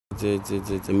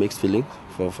it's a mixed feeling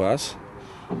for us.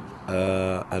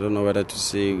 I don't know whether to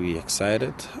say we're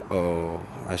excited or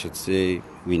I should say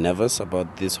we're nervous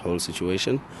about this whole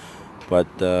situation. But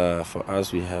for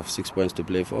us, we have 6 points to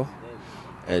play for.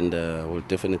 And we'll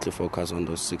definitely focus on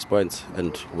those 6 points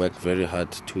and work very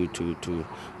hard to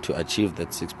achieve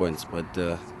that 6 points.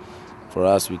 But for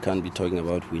us, we can't be talking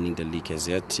about winning the league as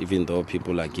yet, even though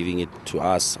people are giving it to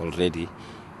us already.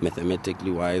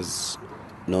 Mathematically wise,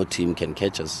 no team can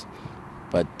catch us.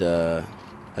 But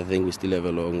I think we still have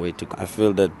a long way to go. I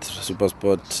feel that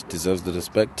SuperSport deserves the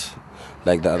respect,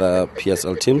 like the other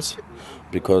PSL teams,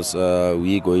 because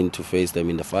we're going to face them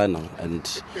in the final. And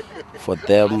for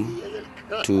them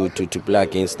to play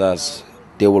against us,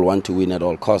 they will want to win at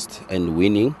all costs. And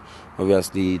winning,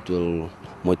 obviously, it will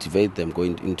motivate them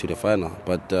going into the final.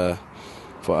 But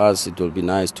for us, it will be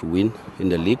nice to win in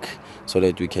the league so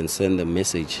that we can send a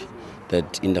message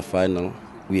that in the final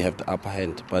we have the upper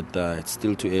hand. But it's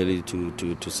still too early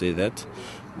to say that.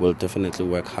 We'll definitely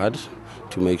work hard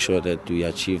to make sure that we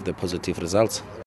achieve the positive results.